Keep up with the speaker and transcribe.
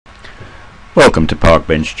Welcome to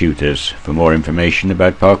Parkbench Tutors. For more information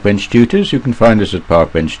about Parkbench Tutors, you can find us at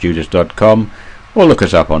parkbenchtutors.com or look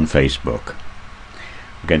us up on Facebook.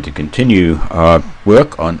 We're going to continue our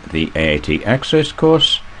work on the AAT Access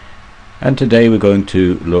course, and today we're going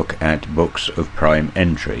to look at books of prime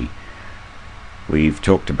entry. We've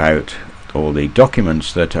talked about all the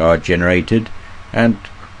documents that are generated, and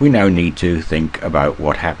we now need to think about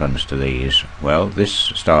what happens to these. Well, this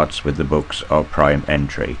starts with the books of prime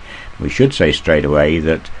entry. We should say straight away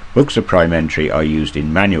that books of prime entry are used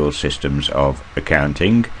in manual systems of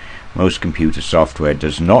accounting. Most computer software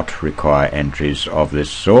does not require entries of this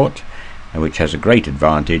sort, which has a great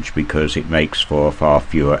advantage because it makes for far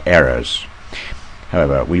fewer errors.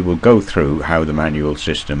 However, we will go through how the manual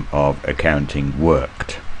system of accounting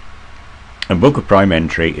worked. A book of prime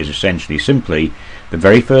entry is essentially simply the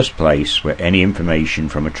very first place where any information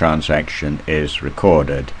from a transaction is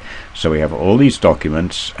recorded. So we have all these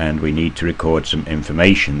documents and we need to record some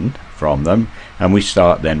information from them, and we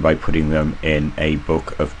start then by putting them in a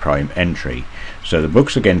book of prime entry. So the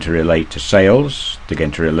books are going to relate to sales, they're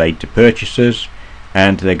going to relate to purchases,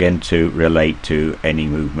 and they're going to relate to any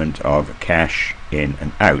movement of cash in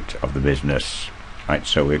and out of the business. Right,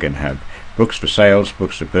 so we're going to have books for sales,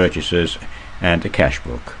 books for purchases, and a cash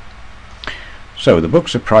book. So the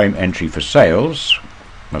books of prime entry for sales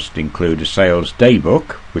must include a sales day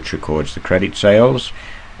book, which records the credit sales,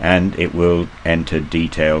 and it will enter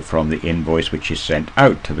detail from the invoice which is sent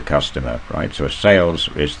out to the customer. Right, so a sales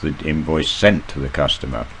is the invoice sent to the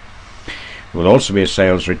customer. There will also be a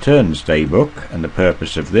sales returns day book, and the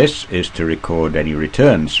purpose of this is to record any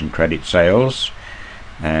returns from credit sales,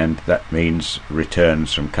 and that means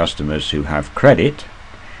returns from customers who have credit,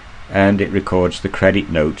 and it records the credit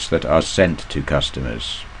notes that are sent to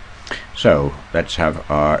customers. So let's have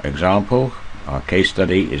our example. Our case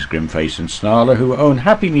study is Grimface and Snarler, who own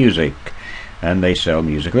Happy Music, and they sell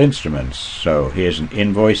musical instruments. So here's an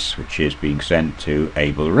invoice which is being sent to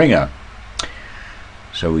Abel Ringer.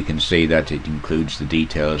 So we can see that it includes the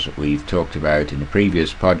details that we've talked about in the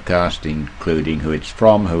previous podcast, including who it's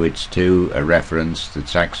from, who it's to, a reference, the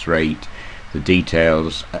tax rate, the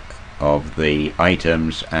details of the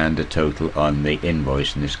items, and a total on the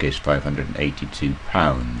invoice, in this case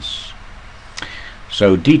 £582.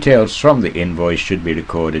 So details from the invoice should be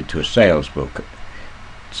recorded to a sales book.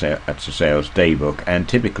 So that's a sales day book, and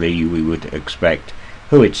typically we would expect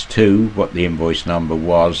who it's to, what the invoice number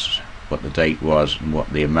was, what the date was, and what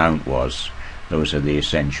the amount was. Those are the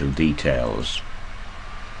essential details.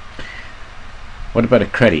 What about a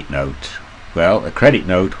credit note? Well, a credit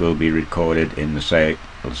note will be recorded in the sales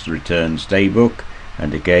returns day book,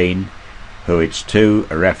 and again who it's to,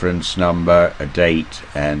 a reference number, a date,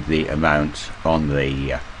 and the amount on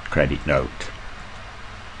the credit note.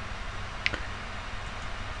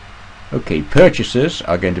 Okay, purchases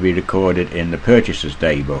are going to be recorded in the purchases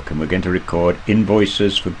day book, and we're going to record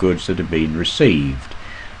invoices for goods that have been received.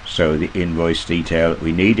 So the invoice detail that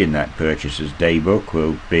we need in that purchases day book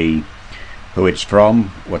will be who it's from,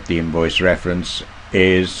 what the invoice reference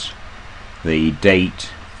is, the date,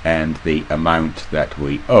 and the amount that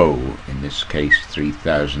we owe, in this case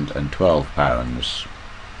 £3,012.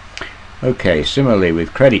 Okay, similarly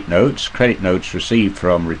with credit notes received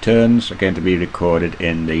from returns are going to be recorded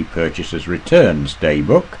in the purchaser's returns day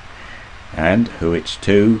book, and who it's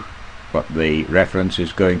to, what the reference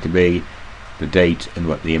is going to be, the date, and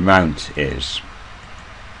what the amount is.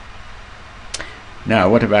 Now,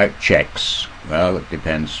 what about checks? Well, it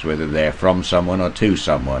depends whether they're from someone or to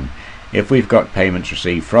someone. If we've got payments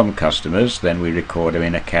received from customers, then we record them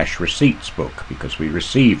in a cash receipts book because we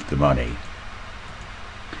received the money.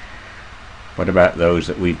 What about those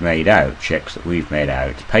that we've made out, checks that we've made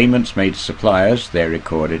out? Payments made to suppliers, they're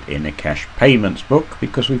recorded in a cash payments book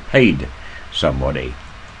because we've paid somebody.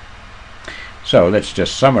 So let's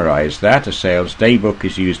just summarize that. A sales day book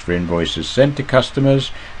is used for invoices sent to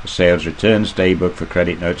customers, a sales returns day book for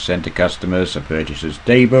credit notes sent to customers, a purchaser's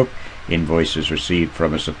day book, invoices received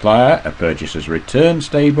from a supplier, a purchaser's returns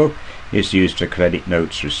day book is used for credit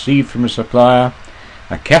notes received from a supplier,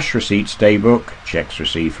 a cash receipts day book, checks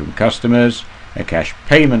received from customers, a cash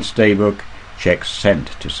payments day book, checks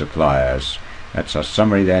sent to suppliers. That's our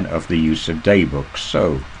summary then of the use of day books.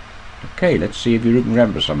 So, okay, let's see if you can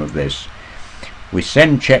remember some of this. We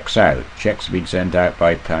send checks out. Checks have been sent out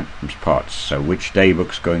by times pots. So which day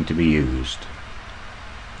book's going to be used?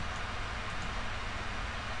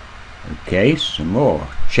 Okay, some more.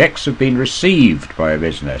 Checks have been received by a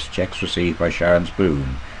business. Checks received by Sharon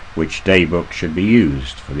Spoon. Which day book should be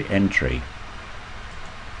used for the entry?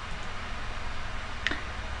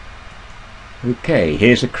 Okay,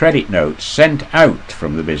 here's a credit note sent out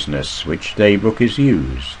from the business, which daybook is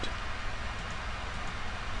used.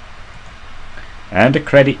 And a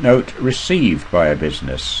credit note received by a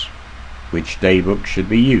business, which daybook should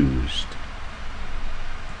be used.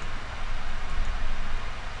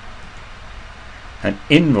 An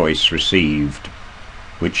invoice received,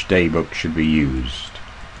 which daybook should be used.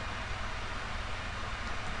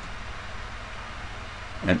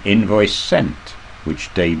 An invoice sent,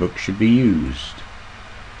 which daybook should be used.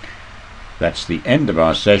 That's the end of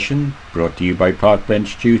our session, brought to you by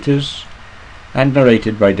Parkbench Tutors and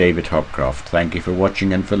narrated by David Hopcroft. Thank you for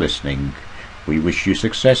watching and for listening. We wish you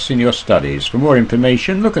success in your studies. For more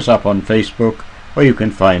information, look us up on Facebook, or you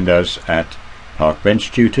can find us at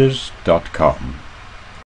parkbenchtutors.com.